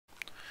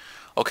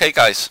Okay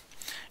guys,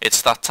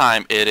 it's that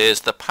time. It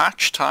is the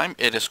patch time.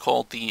 It is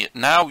called the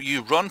Now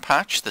You Run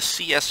patch, the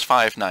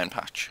CS59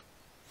 patch.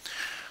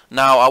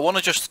 Now I want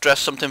to just address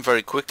something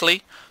very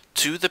quickly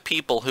to the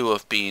people who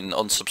have been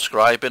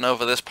unsubscribing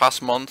over this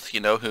past month,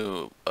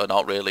 who are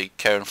not really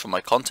caring for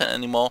my content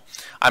anymore.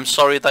 I'm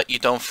sorry that you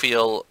don't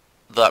feel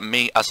that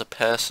me as a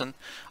person,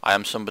 I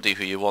am somebody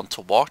who you want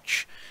to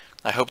watch.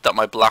 I hope that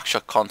my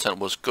Blackshot content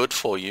was good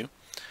for you.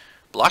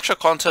 Blackshot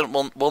content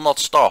will not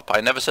stop.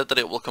 I never said that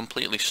it will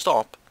completely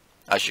stop,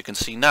 as you can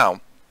see now.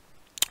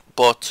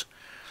 But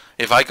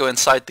if I go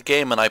inside the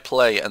game and I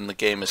play and the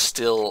game is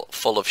still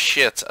full of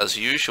shit as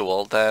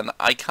usual, then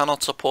I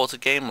cannot support a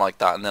game like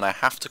that, and then I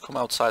have to come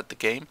outside the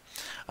game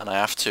and I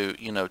have to,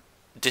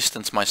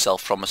 distance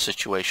myself from a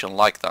situation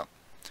like that.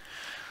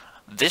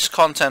 This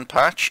content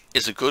patch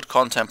is a good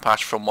content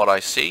patch from what I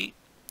see.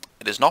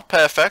 It is not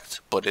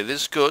perfect, but it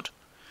is good.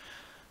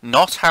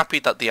 Not happy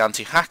that the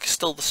anti-hack is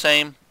still the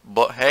same,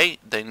 but hey,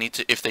 they need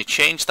to. If they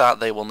change that,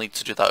 they will need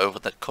to do that over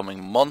the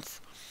coming month.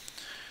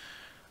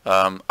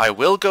 I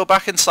will go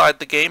back inside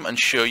the game and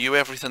show you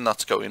everything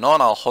that's going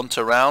on. I'll hunt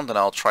around and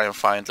I'll try and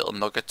find little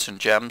nuggets and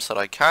gems that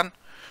I can.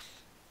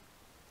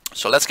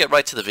 So let's get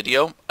right to the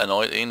video,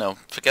 and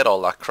forget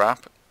all that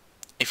crap.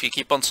 If you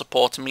keep on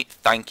supporting me,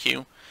 thank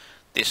you.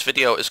 This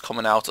video is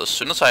coming out as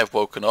soon as I have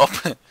woken up,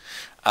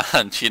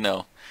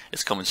 and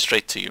it's coming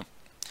straight to you.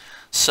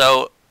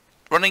 So,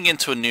 running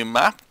into a new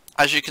map.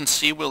 As you can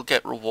see, we'll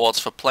get rewards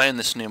for playing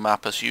this new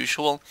map as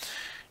usual.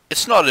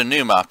 It's not a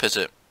new map, is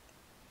it?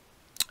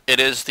 It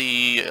is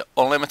the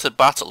Unlimited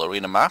Battle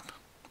Arena map.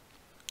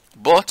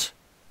 But...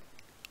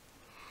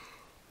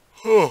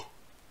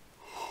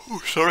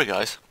 sorry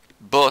guys.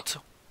 But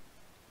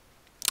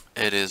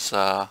it is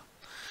now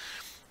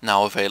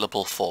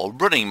available for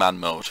Running Man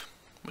mode,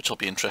 which will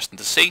be interesting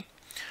to see.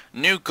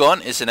 New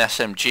gun is an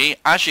SMG.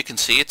 As you can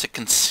see, it's a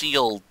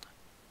concealed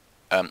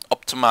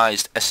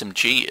optimized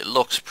SMG. It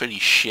looks pretty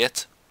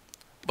shit,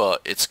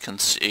 but it's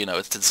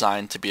it's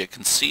designed to be a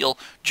conceal,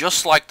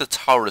 just like the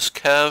Taurus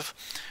Curve.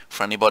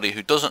 For anybody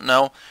who doesn't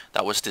know,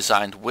 that was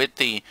designed with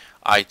the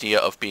idea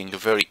of being a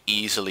very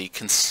easily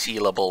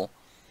concealable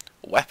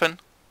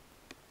weapon.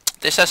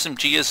 This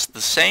SMG is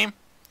the same.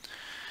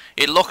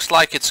 It looks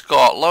like it's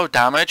got low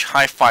damage,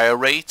 high fire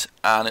rate,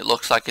 and it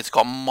looks like it's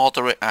got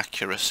moderate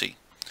accuracy.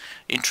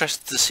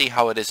 Interested to see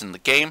how it is in the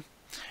game.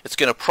 It's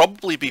going to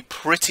probably be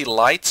pretty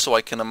light, so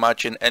I can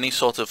imagine any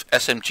sort of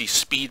SMG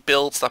speed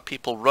builds that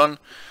people run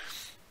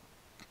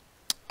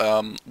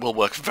will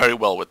work very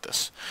well with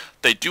this.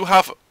 They do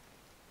have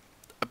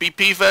a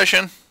BP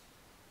version.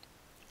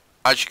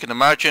 As you can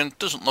imagine,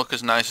 doesn't look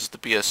as nice as the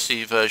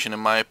BSC version in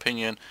my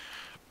opinion,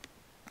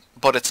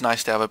 but it's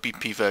nice to have a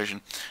BP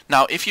version.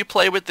 Now, if you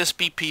play with this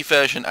BP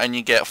version and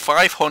you get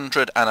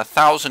 500 and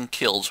 1,000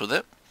 kills with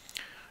it,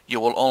 you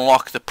will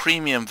unlock the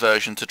premium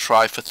version to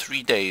try for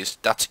 3 days.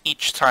 That's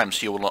each time,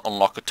 so you will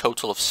unlock a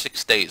total of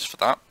 6 days for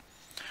that.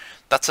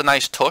 That's a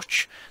nice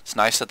touch. It's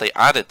nice that they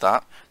added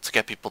that to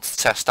get people to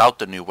test out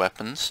the new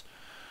weapons.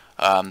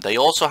 They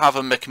also have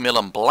a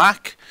Macmillan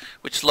Black,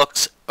 which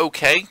looks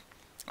okay.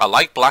 I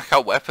like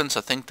blackout weapons.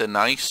 I think they're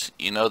nice.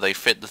 They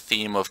fit the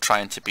theme of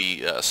trying to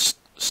be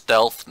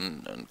stealth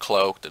and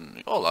cloaked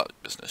and all that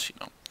business,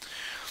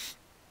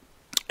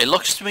 It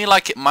looks to me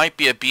like it might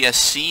be a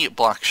BSC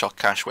Blackshot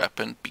cache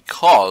weapon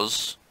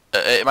because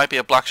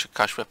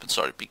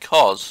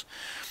because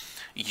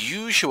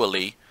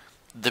usually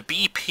the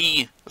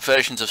BP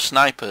versions of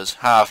snipers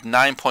have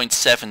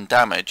 9.7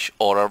 damage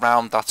or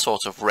around that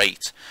sort of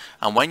rate,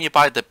 and when you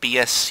buy the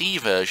BSC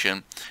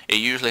version, it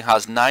usually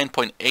has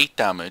 9.8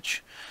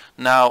 damage.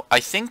 Now, I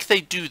think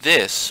they do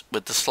this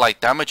with the slight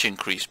damage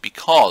increase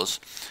because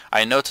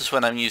I notice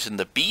when I'm using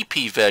the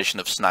BP version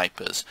of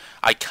snipers,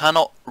 I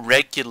cannot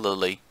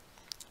regularly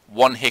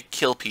one-hit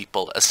kill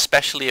people,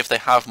 especially if they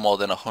have more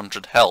than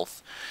 100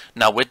 health.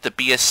 Now, with the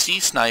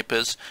BSC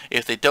snipers,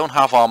 if they don't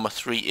have armor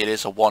 3, it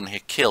is a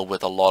one-hit kill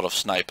with a lot of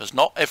snipers.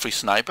 Not every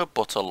sniper,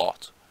 but a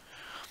lot.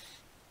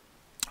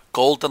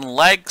 Golden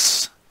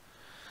legs.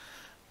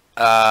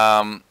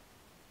 I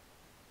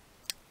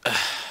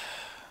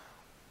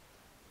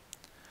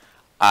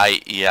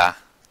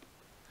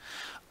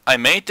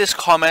made this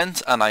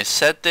comment and I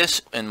said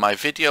this in my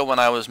video when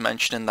I was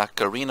mentioning that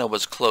Garena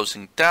was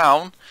closing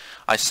down.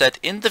 I said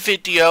in the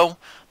video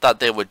that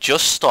they would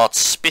just start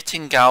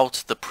spitting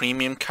out the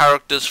premium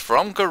characters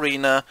from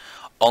Garena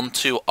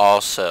onto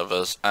our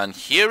servers. And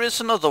here is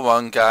another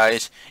one,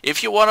 guys.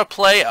 If you want to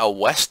play a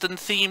Western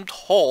themed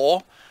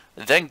whore,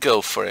 then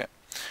go for it.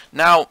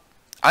 Now,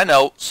 I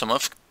know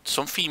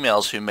some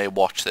females who may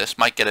watch this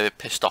might get a bit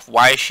pissed off.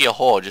 Why is she a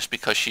whore just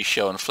because she's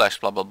showing flesh,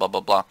 blah blah blah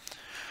blah blah.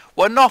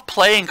 We're not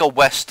playing a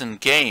Western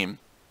game.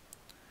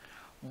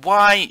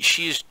 Why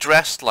she's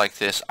dressed like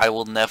this, I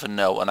will never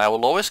know, and I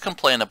will always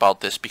complain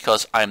about this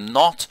because I'm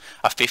not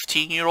a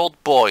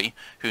 15-year-old boy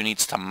who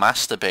needs to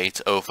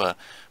masturbate over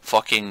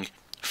fucking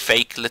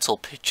fake little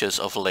pictures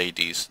of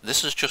ladies.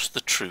 This is just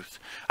the truth.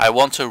 I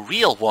want a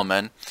real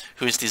woman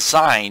who is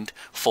designed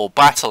for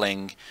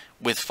battling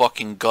with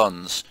fucking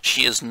guns.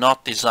 She is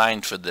not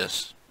designed for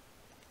this.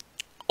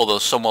 Although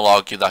some will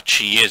argue that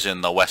she is in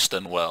the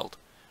Western world.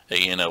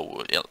 You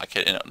know, like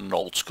in an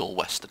old school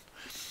Western.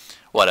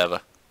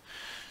 Whatever.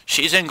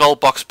 She's in Gold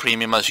Box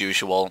Premium as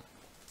usual.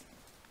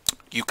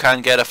 You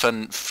can get her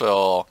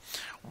for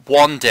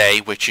 1 day,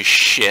 which is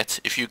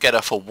shit. If you get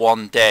her for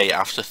 1 day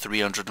after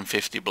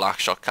 350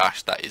 Blackshot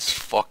cash, that is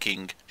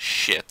fucking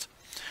shit.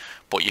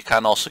 But you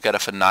can also get her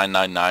for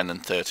 $9.99 in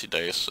 30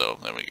 days, so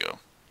there we go.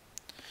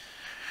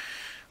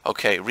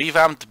 Okay,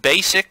 revamped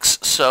basics.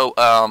 So,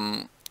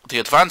 the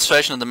advanced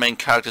version of the main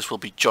characters will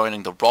be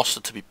joining the roster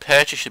to be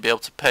purchased. You'll be able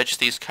to purchase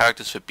these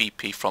characters for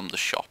BP from the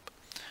shop.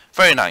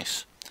 Very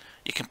nice.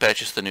 You can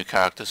purchase the new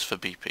characters for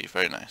BP.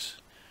 Very nice.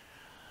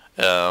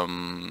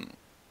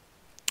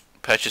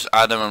 Purchase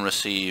Adam and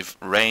receive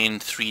Rain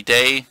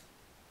 3-day.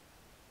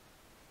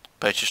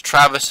 Purchase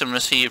Travis and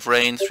receive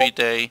Rain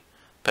 3-day.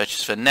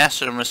 Purchase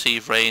Vanessa and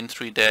receive Rain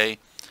 3-day.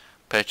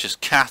 Purchase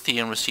Kathy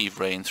and receive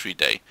Rain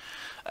 3-day.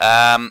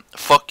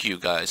 Fuck you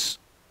guys.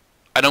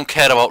 I don't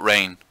care about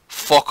Rain.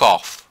 Fuck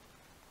off.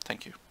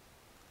 Thank you.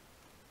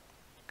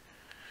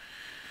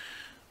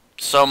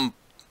 Some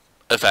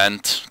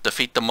event,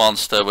 defeat the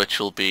monster, which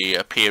will be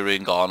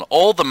appearing on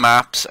all the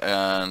maps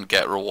and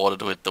get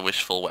rewarded with the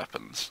wishful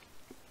weapons.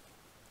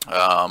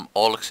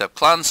 All except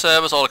clan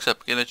servers, all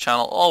except beginner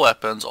channel, all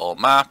weapons, all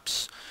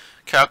maps.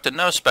 Character,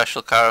 no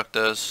special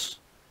characters.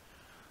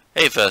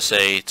 8 vs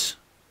 8.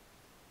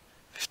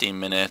 15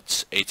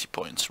 minutes, 80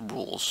 points.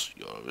 Rules.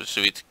 You're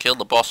free to kill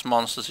the boss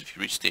monsters. If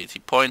you reach the 80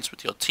 points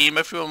with your team,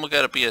 everyone will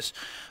get a BS.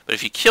 But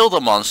if you kill the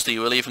monster,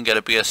 you will even get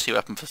a BSC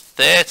weapon for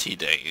 30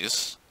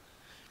 days.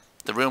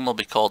 The room will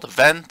be called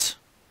Event.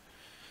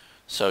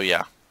 So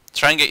yeah.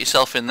 Try and get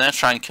yourself in there.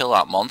 Try and kill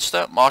that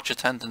monster. March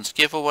attendance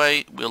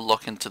giveaway. We'll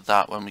look into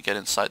that when we get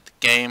inside the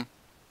game.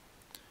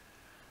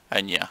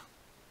 And yeah.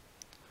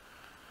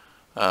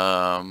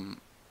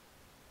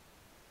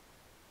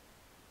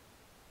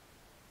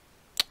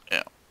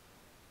 Yeah.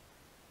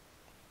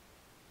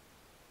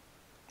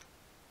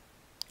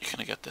 You're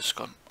gonna get this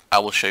gun. I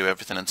will show you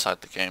everything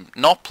inside the game.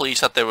 Not pleased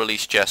that they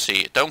released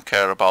Jesse. Don't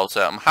care about it.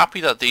 I'm happy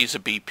that these are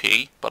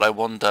BP, but I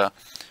wonder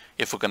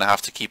if we're going to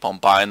have to keep on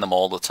buying them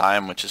all the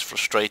time, which is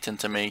frustrating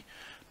to me.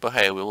 But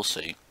hey, we will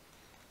see.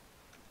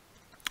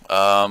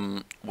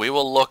 We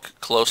will look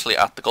closely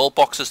at the gold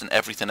boxes and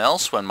everything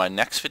else when my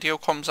next video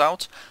comes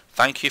out.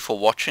 Thank you for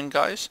watching,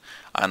 guys,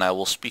 and I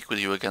will speak with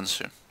you again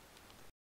soon.